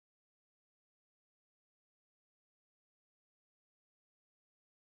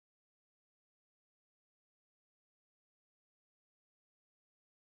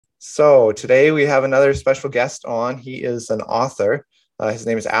So today we have another special guest on. He is an author. His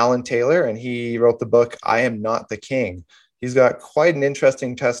name is Alan Taylor, and he wrote the book I Am Not the King. He's got quite an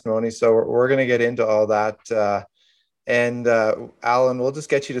interesting testimony, so we're going to get into all that. Alan, we'll just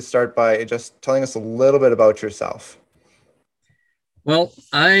get you to start by just telling us a little bit about yourself. Well,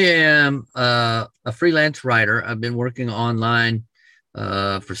 I am a freelance writer. I've been working online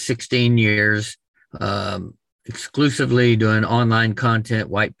for 16 years, exclusively doing online content,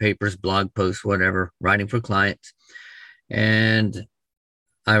 white papers, blog posts, whatever, writing for clients. And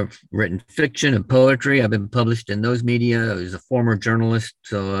I've written fiction and poetry. I've been published in those media. I was a former journalist,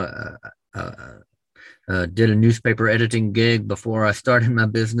 so did a newspaper editing gig before I started my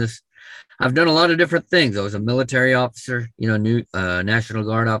business. I've done a lot of different things. I was a military officer, new National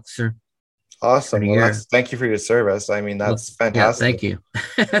Guard officer for Awesome. a Well, year. thank you for your service. I mean, Well, that's yeah, fantastic. thank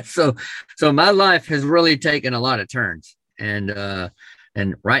you. so, so my life has really taken a lot of turns, and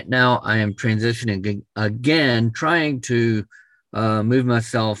right now I am transitioning again, trying to move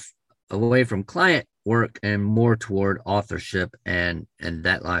myself away from client work and more toward authorship and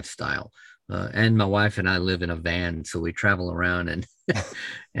that lifestyle. And my wife and I live in a van, so we travel around and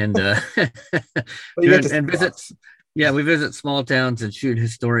and Well, you do get to see and visit. lots. Yeah, we visit small towns and shoot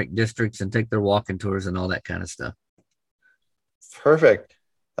historic districts and take their walking tours and all that kind of stuff. Perfect.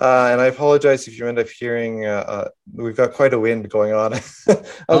 And I apologize if you end up hearing, we've got quite a wind going on Oh,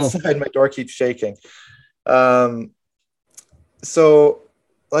 outside. My door keeps shaking. Um, so,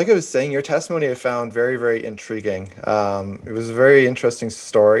 like I was saying, your testimony I found very, very intriguing. It was a very interesting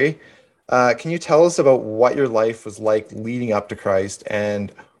story. Can you tell us about what your life was like leading up to Christ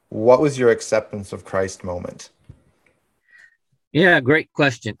and what was your acceptance of Christ moment? yeah, great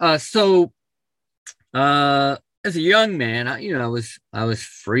question. Uh, as a young man, I was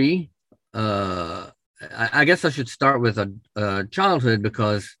free. Uh, I guess I should start with a childhood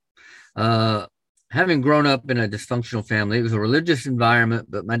because uh, having grown up in a dysfunctional family, it was a religious environment,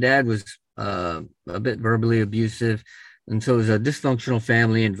 but my dad was a bit verbally abusive, and so it was a dysfunctional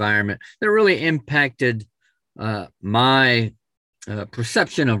family environment that really impacted my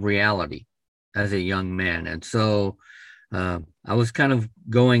perception of reality as a young man, and so. I was kind of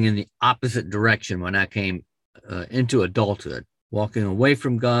going in the opposite direction when I came into adulthood, walking away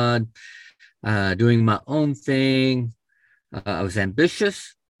from God, doing my own thing. I was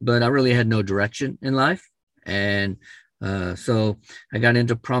ambitious, but I really had no direction in life. And so I got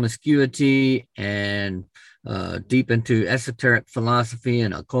into promiscuity and deep into esoteric philosophy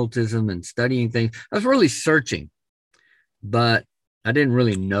and occultism and studying things. I was really searching, but I didn't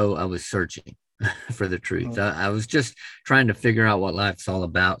really know I was searching for the truth. Mhm. I was just trying to figure out what life's all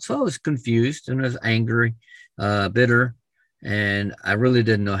about. So I was confused and I was angry, bitter, and I really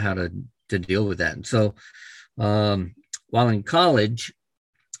didn't know how to deal with that. And so um, while in college,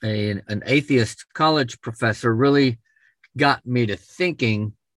 an atheist college professor really got me to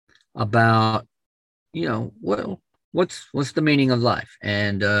thinking about, well, what's the meaning of life?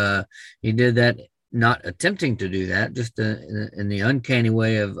 And he did that, not attempting to do that, just in the uncanny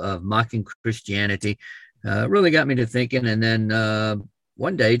way of mocking Christianity. Really got me to thinking. And then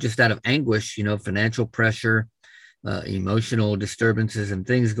one day, just out of anguish, financial pressure, emotional disturbances, and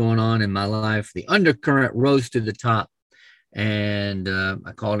things going on in my life, the undercurrent rose to the top. And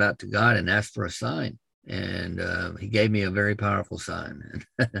I called out to God and asked for a sign. And he gave me a very powerful sign.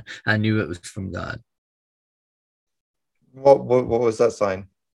 And I knew it was from God. What was that sign?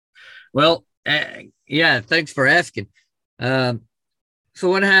 Well, yeah, thanks for asking. Um, so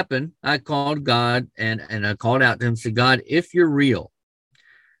what happened? I called God and I called out to him, said, God, if you're real,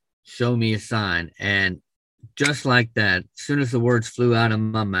 show me a sign. And just like that, as soon as the words flew out of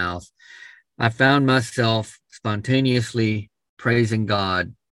my mouth, I found myself spontaneously praising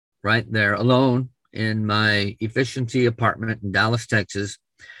God right there alone in my efficiency apartment in Dallas, Texas.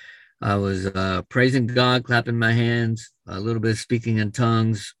 I was praising God, clapping my hands, a little bit of speaking in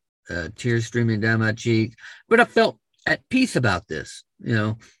tongues, tears streaming down my cheeks. But I felt at peace about this.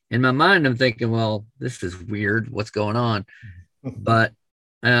 In my mind, I'm thinking, well, this is weird. What's going on? But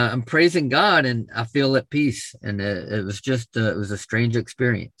I'm praising God and I feel at peace. And it was just, it was a strange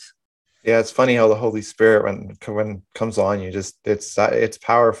experience. Yeah, it's funny how the Holy Spirit when it comes on you, just it's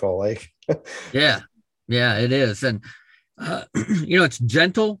powerful. Like, Yeah. Yeah, it is. And, it's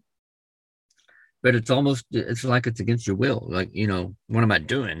gentle, but it's like it's against your will. Like, what am I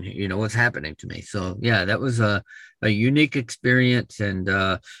doing? What's happening to me? So yeah, that was a unique experience. And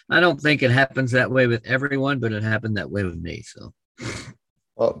I don't think it happens that way with everyone, but it happened that way with me. So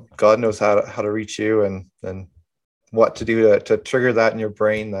well, God knows how to reach you and what to do to trigger that in your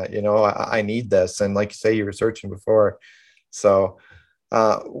brain that I need this. And like you say, you were searching before. So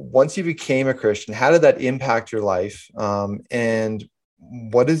Once you became a Christian, how did that impact your life? And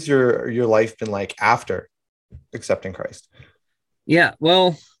what has your life been like after accepting Christ? Yeah,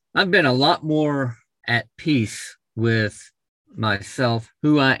 well, I've been a lot more at peace with myself,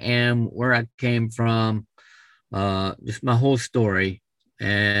 who I am, where I came from, just my whole story,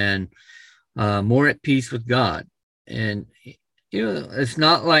 and more at peace with God. And it's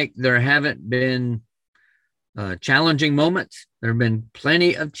not like there haven't been challenging moments. There have been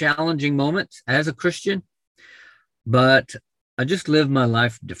plenty of challenging moments as a Christian, but I just live my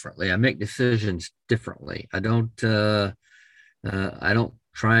life differently. I make decisions differently. I don't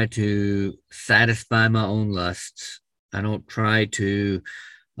try to satisfy my own lusts. I don't try to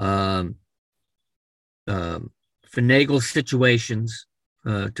um, um, finagle situations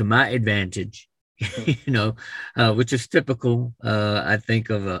to my advantage. Which is typical, I think,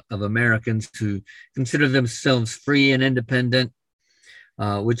 of Americans who consider themselves free and independent,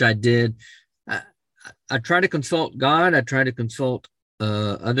 which I did. I, I try to consult God. I try to consult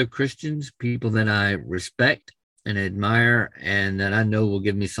other Christians, people that I respect and admire, and that I know will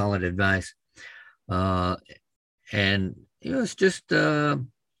give me solid advice. Uh, and it's just I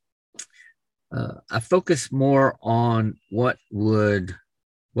focus more on what would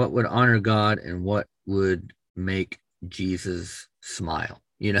honor God and what would make Jesus smile.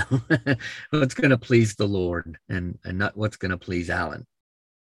 What's going to please the Lord, and not what's going to please Alan.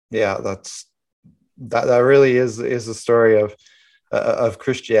 Yeah, that really is the story of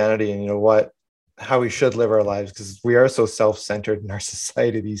Christianity, and how we should live our lives, because we are so self-centered in our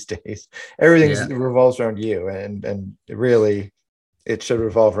society these days. Everything revolves around you, and really it should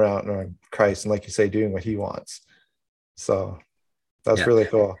revolve around Christ, and like you say, doing what he wants. So that's really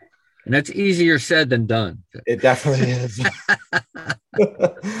cool. And that's easier said than done. It definitely is.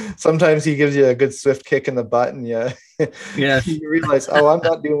 Sometimes he gives you a good swift kick in the butt, and you realize, oh, I'm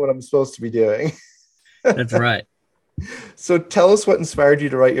not doing what I'm supposed to be doing. That's right. So tell us what inspired you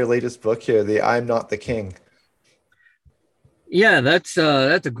to write your latest book here, the I'm Not the King. Yeah, that's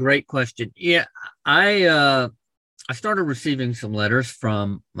a great question. Yeah, I started receiving some letters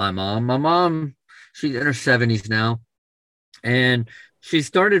from my mom. My mom, she's in her 70s now, and she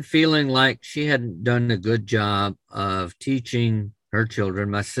started feeling like she hadn't done a good job of teaching her children,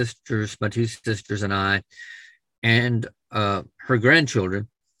 my two sisters and I, and her grandchildren,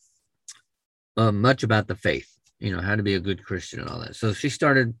 much about the faith, how to be a good Christian and all that. So she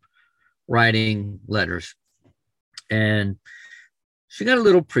started writing letters, and she got a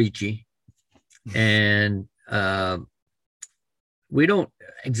little preachy, and we don't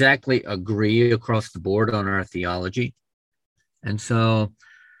exactly agree across the board on our theology. And so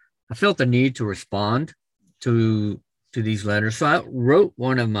I felt the need to respond to these letters. So I wrote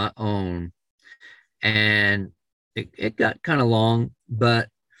one of my own, and it got kind of long, but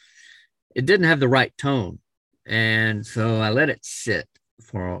it didn't have the right tone. And so I let it sit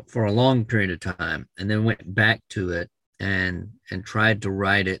for a long period of time, and then went back to it and tried to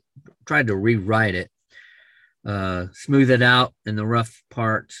rewrite it, smooth it out in the rough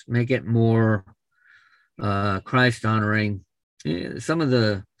parts, make it more Christ honoring. Some of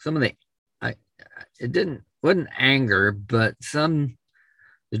the it wasn't anger, but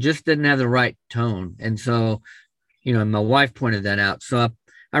it just didn't have the right tone. And so, my wife pointed that out. So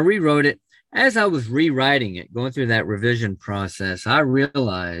I rewrote it. As I was rewriting it, going through that revision process, I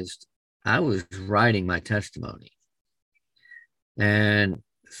realized I was writing my testimony. And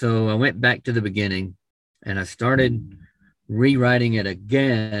so I went back to the beginning, and I started rewriting it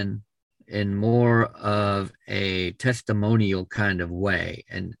again in more of a testimonial kind of way.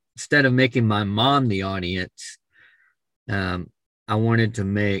 And instead of making my mom the audience, I wanted to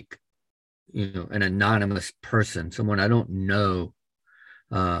make, an anonymous person, someone I don't know,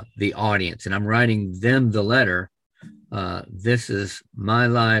 the audience. And I'm writing them the letter. This is my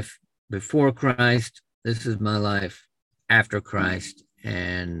life before Christ. This is my life after Christ.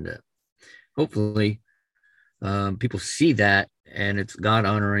 And hopefully people see that, and it's God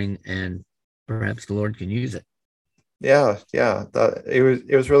honoring, and perhaps the Lord can use it. Yeah.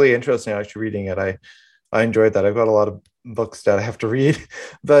 It was really interesting actually reading it. I enjoyed that. I've got a lot of books that I have to read,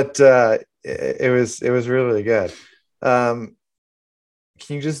 but it was really, really good.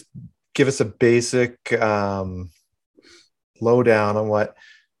 Can you just give us a basic lowdown on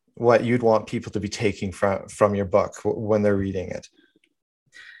what you'd want people to be taking from your book when they're reading it?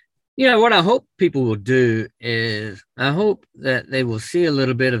 What I hope people will do is I hope that they will see a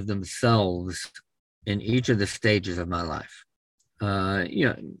little bit of themselves in each of the stages of my life.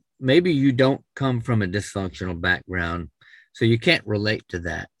 Maybe you don't come from a dysfunctional background, so you can't relate to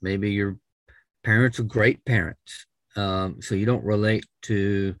that. Maybe your parents are great parents. so you don't relate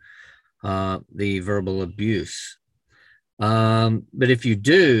to the verbal abuse. But if you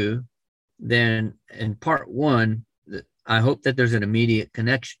do, then in part one, I hope that there's an immediate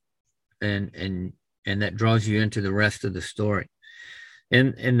connection, and that draws you into the rest of the story.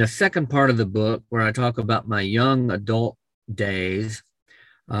 In the second part of the book, where I talk about my young adult days,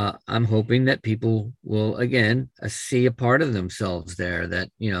 I'm hoping that people will again see a part of themselves there. That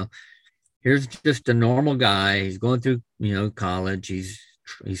here's just a normal guy. He's going through college. He's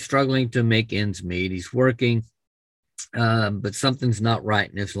struggling to make ends meet. He's working, but something's not right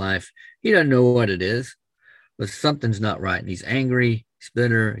in his life. He doesn't know what it is, but something's not right, and he's angry, he's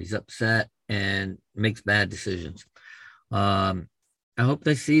bitter, he's upset, and makes bad decisions. I hope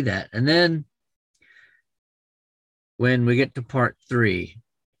they see that. And then when we get to part three,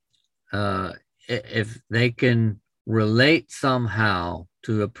 if they can relate somehow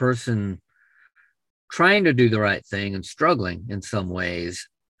to a person trying to do the right thing and struggling in some ways,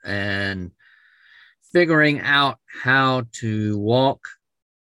 and figuring out how to walk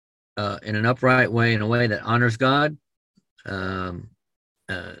in an upright way, in a way that honors God, um,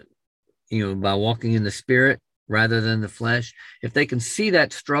 uh, by walking in the spirit rather than the flesh. If they can see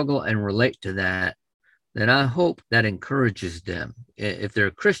that struggle and relate to that, then I hope that encourages them. If they're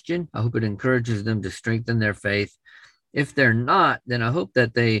a Christian, I hope it encourages them to strengthen their faith. If they're not, then I hope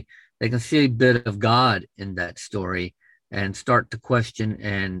that they can see a bit of God in that story and start to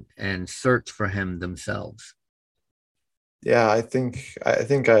question and search for him themselves. Yeah, I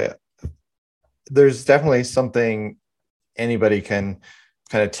there's definitely something anybody can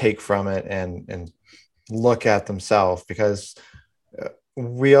kind of take from it and look at themselves, because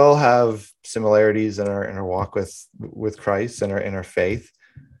we all have similarities in our walk with Christ and our faith,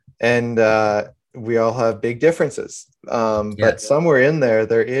 and we all have big differences. But somewhere in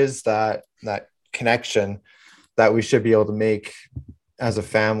there is that connection that we should be able to make as a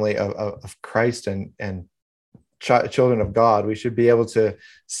family of Christ and children of God. We should be able to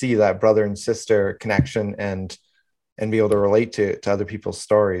see that brother and sister connection and be able to relate to other people's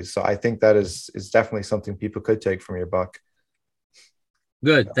stories. So I think that is definitely something people could take from your book.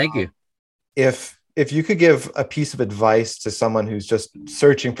 Good. Thank you. If you could give a piece of advice to someone who's just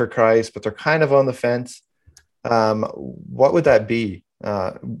searching for Christ, but they're kind of on the fence, what would that be?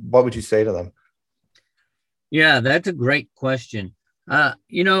 What would you say to them? Yeah, that's a great question.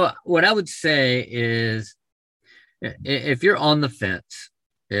 What I would say is, if you're on the fence,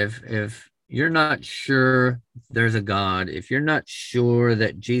 if you're not sure there's a God, if you're not sure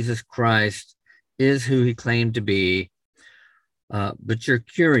that Jesus Christ is who he claimed to be, but you're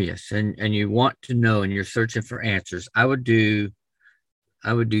curious and you want to know and you're searching for answers, I would do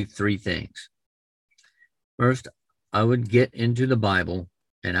three things. First, I would get into the Bible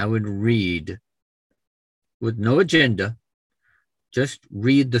and I would read with no agenda, just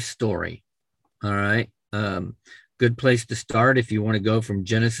read the story. All right. Good place to start. If you want to go from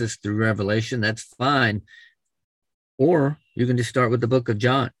Genesis through Revelation, that's fine. Or you can just start with the book of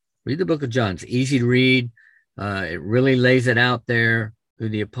John. Read the book of John. It's easy to read. It really lays it out there who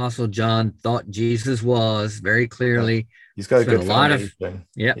the Apostle John thought Jesus was very clearly. He's got a good foundation.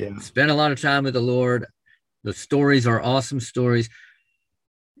 Yeah. Spent a lot of time with the Lord. The stories are awesome stories.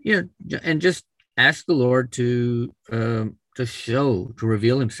 And just ask the Lord to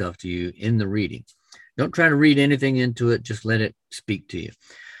reveal himself to you in the reading. Don't try to read anything into it. Just let it speak to you.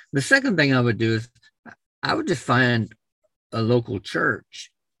 The second thing I would do is I would just find a local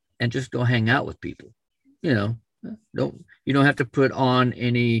church and just go hang out with people. You don't have to put on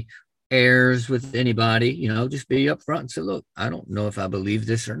any airs with anybody. Just be upfront and say, look, I don't know if I believe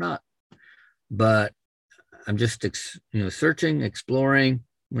this or not, but I'm just searching, exploring.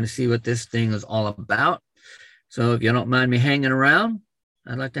 I'm going to see what this thing is all about. So if you don't mind me hanging around,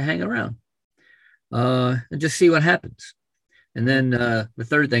 I'd like to hang around and just see what happens. And then the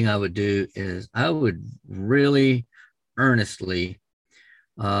third thing I would do is I would really earnestly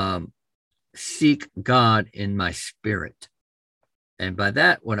seek God in my spirit. And by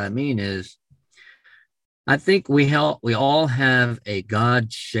that, what I mean is, I think we all have a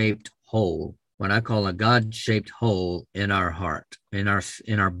God-shaped hole, what I call a God-shaped hole in our heart, in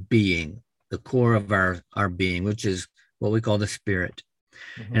our being, the core of our being, which is what we call the spirit.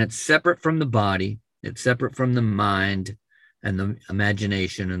 Mm-hmm. And it's separate from the body. It's separate from the mind and the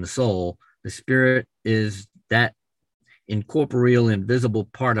imagination and the soul. The spirit is that incorporeal, invisible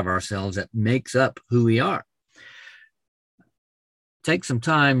part of ourselves that makes up who we are. Take some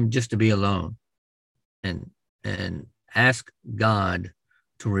time just to be alone and ask God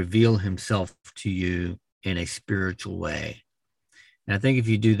to reveal himself to you in a spiritual way. And I think if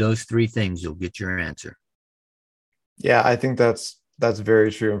you do those three things, you'll get your answer. Yeah, I think that's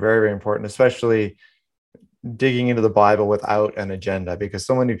very true and very, very important, especially digging into the Bible without an agenda, because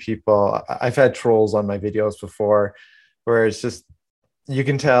so many people, I've had trolls on my videos before where it's just, you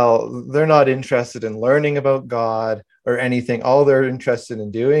can tell they're not interested in learning about God or anything. All they're interested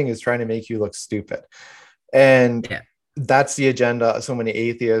in doing is trying to make you look stupid. And Yeah, that's the agenda so many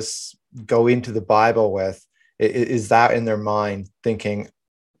atheists go into the Bible with, is that in their mind, thinking,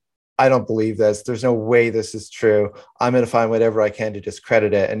 I don't believe this. There's no way this is true. I'm going to find whatever I can to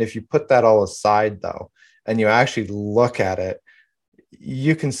discredit it. And if you put that all aside, though, and you actually look at it,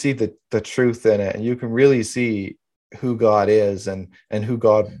 you can see the truth in it, and you can really see who God is, and who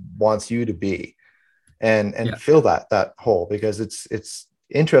God wants you to be, and yeah, fill that hole, because it's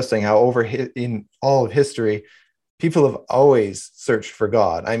interesting how in all of history people have always searched for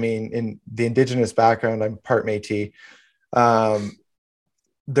God. I mean, in the indigenous background, I'm part Métis. Um,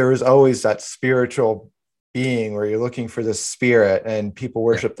 there is always that spiritual being where you're looking for the spirit, and people yeah,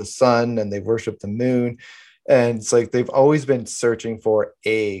 worship the sun and they worship the moon, and it's like they've always been searching for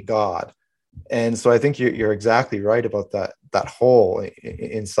a God. And so I think you're exactly right about that hole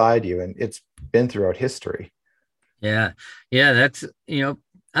inside you, and it's been throughout history. yeah, yeah. That's,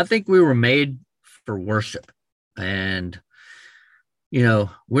 I think we were made for worship. And,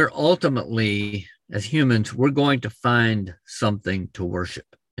 we're ultimately, as humans, we're going to find something to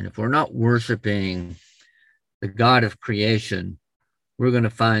worship. And if we're not worshiping the God of creation, we're going to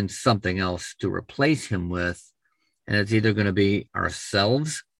find something else to replace him with. And it's either going to be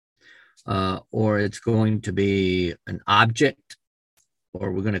ourselves, or it's going to be an object,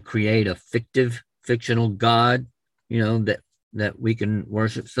 or we're going to create a fictional God, that we can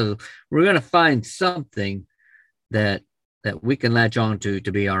worship. So we're going to find something that we can latch on to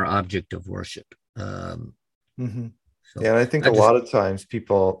be our object of worship. Mm-hmm. Yeah, So and I think I a just lot of times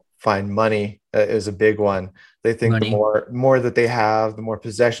people find money is a big one. They think the money. more that they have, the more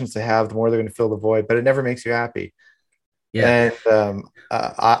possessions they have, the more they're going to fill the void. But it never makes you happy. Yeah. And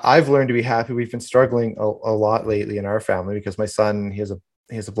I've learned to be happy. We've been struggling a lot lately in our family because my son, he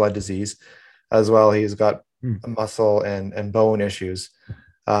has a blood disease as well. He's got Mm, muscle and bone issues.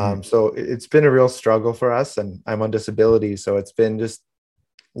 mm. So it's been a real struggle for us, and I'm on disability. So it's been just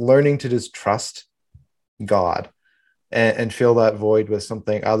learning to just trust God, and fill that void with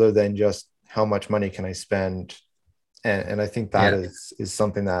something other than just how much money can I spend. And I think that Yeah. is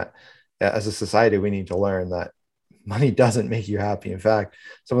something that as a society we need to learn, that money doesn't make you happy. In fact,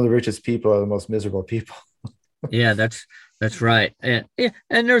 some of the richest people are the most miserable people. Yeah, that's right. And yeah,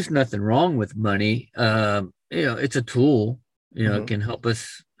 and there's nothing wrong with money. It's a tool. It Mm-hmm. can help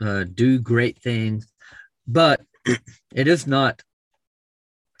us do great things, but it is not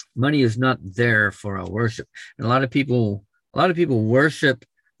money is not there for our worship. And a lot of people worship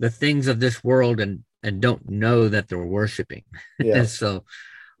the things of this world and don't know that they're worshiping. And Yes. so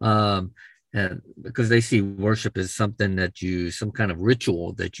um and because they see worship as something some kind of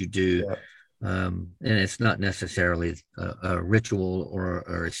ritual that you do, Yeah. and it's not necessarily a ritual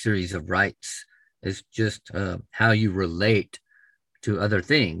or a series of rites. It's just how you relate to other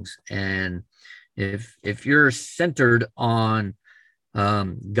things. And if you're centered on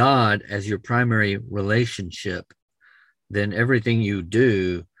God as your primary relationship, then everything you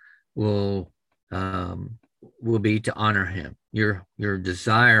do will um, will be to honor Him. Your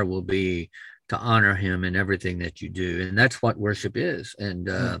desire will be to honor Him in everything that you do, and that's what worship is. And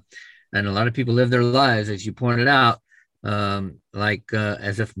a lot of people live their lives, as you pointed out, like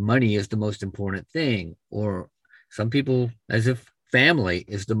as if money is the most important thing, or some people as if family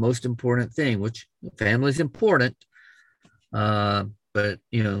is the most important thing, which family is important, uh, but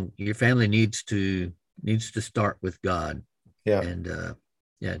your family needs to start with God, Yeah. and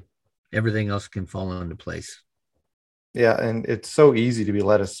yeah, everything else can fall into place. Yeah. And it's so easy to be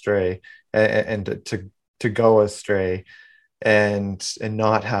led astray, and to go astray, and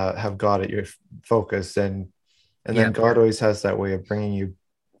not have God at your focus. And then Yeah, God always has that way of bringing you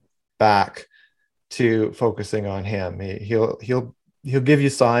back to focusing on him. He'll give you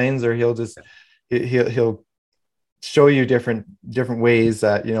signs, or he'll show you different ways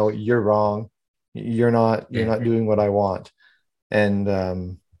that, you're wrong. You're yeah, not doing what I want.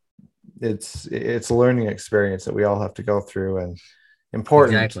 And it's a learning experience that we all have to go through, and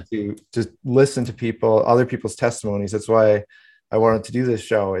important exactly. to listen to other people's testimonies. That's why I wanted to do this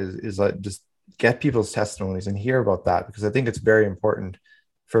show, is like just get people's testimonies and hear about that, because I think it's very important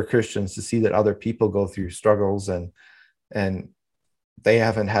for Christians to see that other people go through struggles, and they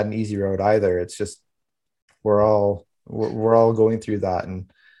haven't had an easy road either. It's just we're all going through that,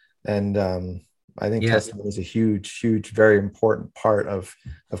 and I think Yeah, testimony is a huge, huge, very important part of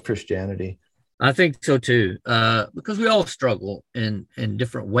Christianity. I think so too, because we all struggle in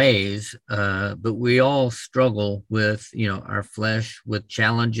different ways, but we all struggle with our flesh, with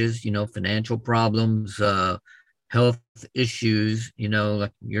challenges, financial problems, health issues.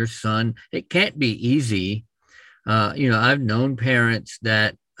 Like your son, it can't be easy. I've known parents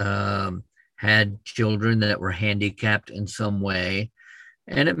that had children that were handicapped in some way,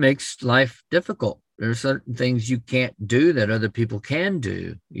 and it makes life difficult. There are certain things you can't do that other people can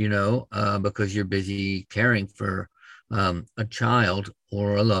do, because you're busy caring for a child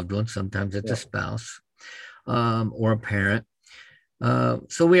or a loved one. Sometimes it's a Yeah. spouse or a parent.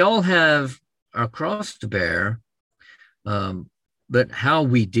 So we all have our cross to bear, um, but how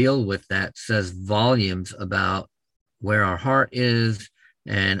we deal with that says volumes about where our heart is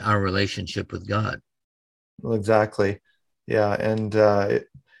and our relationship with God. Well, exactly. Yeah, and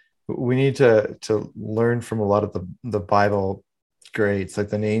we need to learn from a lot of the Bible greats, like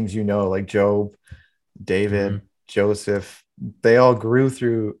the names like Job, David, Mhm. Joseph. They all grew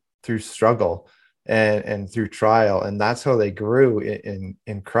through struggle and through trial, and that's how they grew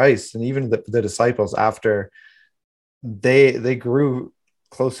in Christ. And even the disciples, after they grew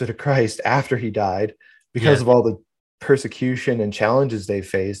closer to Christ after he died, because Yeah, of all the persecution and challenges they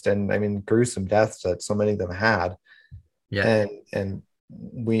faced, and I mean gruesome deaths that so many of them had. yeah. And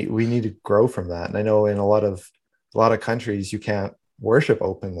we need to grow from that. And I know in a lot of countries you can't worship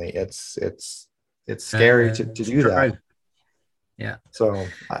openly. It's scary to That's do that. true. Yeah. So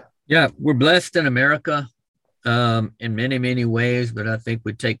Yeah, we're blessed in America in many, many ways, but I think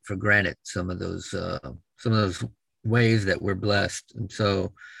we take for granted some of those ways that we're blessed. And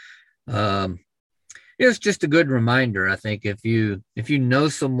so um, it's just a good reminder. I think if you know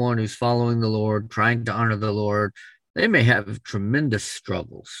someone who's following the Lord, trying to honor the Lord, they may have tremendous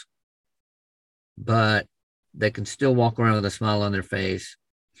struggles, but they can still walk around with a smile on their face.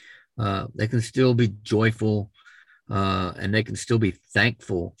 They can still be joyful, and they can still be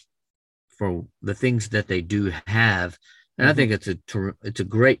thankful for the things that they do have. And I think mhm. it's a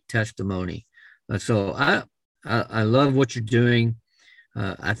great testimony. So I love what you're doing.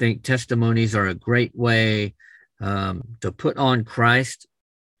 I think testimonies are a great way to put on Christ,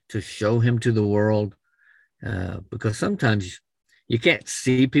 to show him to the world, because sometimes you can't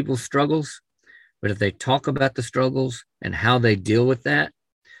see people's struggles, but if they talk about the struggles and how they deal with that,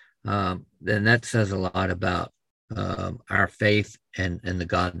 then that says a lot about our faith and the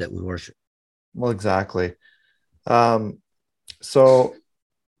God that we worship. Well, exactly. Um, so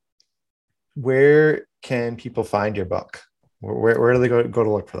where can people find your book? Where do they go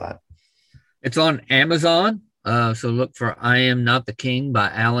to look for that? It's on Amazon. So look for "I Am Not the King" by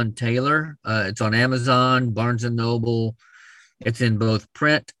Alan Taylor. It's on Amazon, Barnes and Noble. It's in both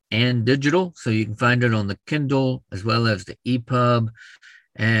print and digital, so you can find it on the Kindle as well as the EPUB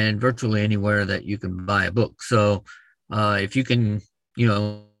and virtually anywhere that you can buy a book. So if you can,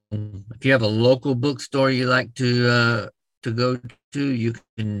 if you have a local bookstore you like to go to, you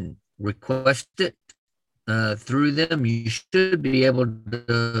can request it through them. You should be able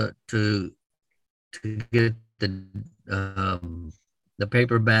to get the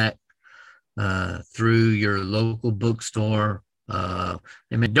paperback through your local bookstore. I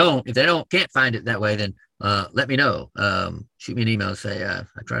mean, don't if they don't can't find it that way, then let me know. Shoot me an email and say I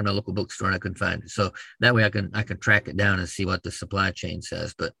tried my local bookstore and I couldn't find it. So that way I can track it down and see what the supply chain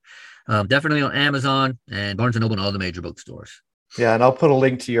says. But definitely on Amazon and Barnes and Noble and all the major bookstores. Yeah, and I'll put a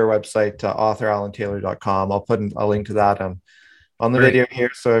link to your website, authorallantaylor.com. I'll put a link to that on the Great. video here.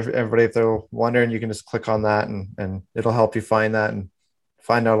 So if everybody, if they're wondering, you can just click on that and it'll help you find that and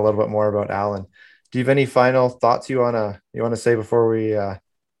find out a little bit more about Alan. Do you have any final thoughts you wanna say before we end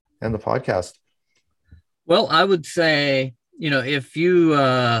the podcast? Well, I would say, if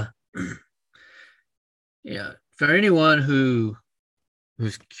yeah, for anyone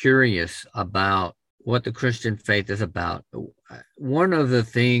who's curious about what the Christian faith is about, one of the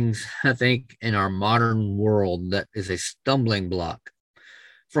things I think in our modern world that is a stumbling block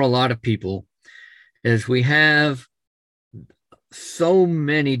for a lot of people is we have so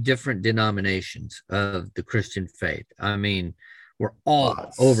many different denominations of the Christian faith. I mean, we're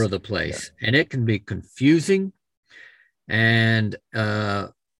all over Lots. the Yeah. place and it can be confusing. And I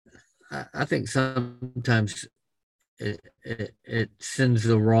think sometimes it sends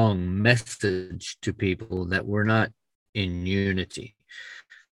the wrong message to people that we're not in unity.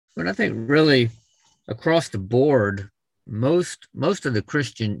 But I think really across the board, most of the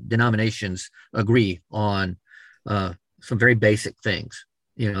Christian denominations agree on some very basic things.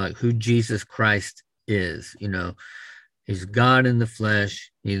 Like who Jesus Christ is. He's God in the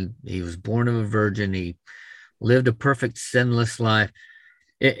flesh. He was born of a virgin. He lived a perfect sinless life.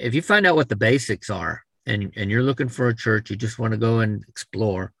 if you find out what the basics are, and you're looking for a church, you just want to go and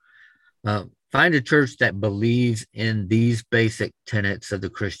explore, find a church that believes in these basic tenets of the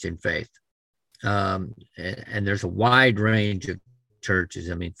Christian faith. And there's a wide range of churches.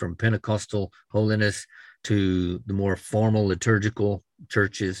 I mean, from Pentecostal holiness to the more formal liturgical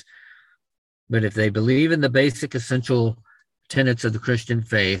churches. But if they believe in the basic essential tenets of the Christian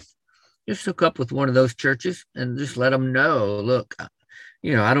faith, just hook up with one of those churches and just let them know, look,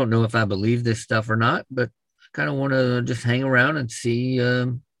 I don't know if I believe this stuff or not, but I kind of want to just hang around and see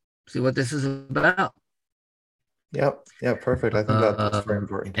what this is about. Yep. Yeah. Perfect. I think that's very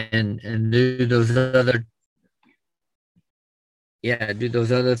important. And do those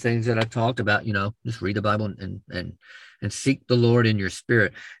other things that I talked about. Just read the Bible and seek the Lord in your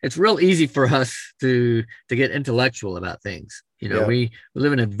spirit. It's real easy for us to get intellectual about things. We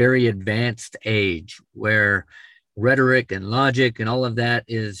live in a very advanced age where rhetoric and logic and all of that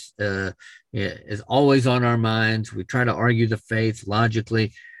is always on our minds. We try to argue the faith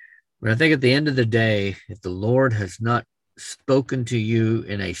logically, but I think at the end of the day, if the Lord has not spoken to you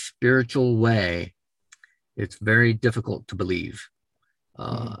in a spiritual way, it's very difficult to believe.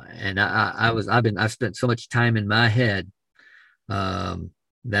 And I've spent so much time in my head that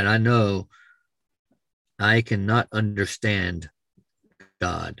I know I cannot understand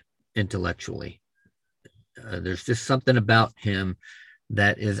God intellectually. There's just something about him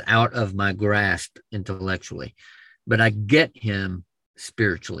that is out of my grasp intellectually, but I get him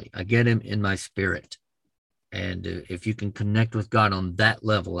spiritually. I get him in my spirit. And if you can connect with God on that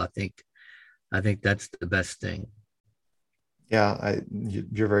level, I think that's the best thing. Yeah,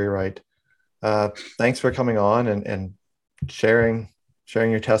 you're very right. Thanks for coming on and sharing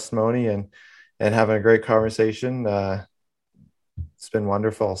your testimony and having a great conversation. It's been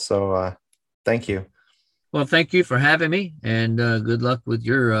wonderful. So thank you. Well, thank you for having me, and good luck with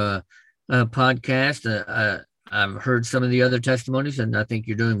your podcast. I've heard some of the other testimonies, and I think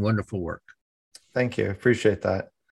you're doing wonderful work. Thank you. Appreciate that.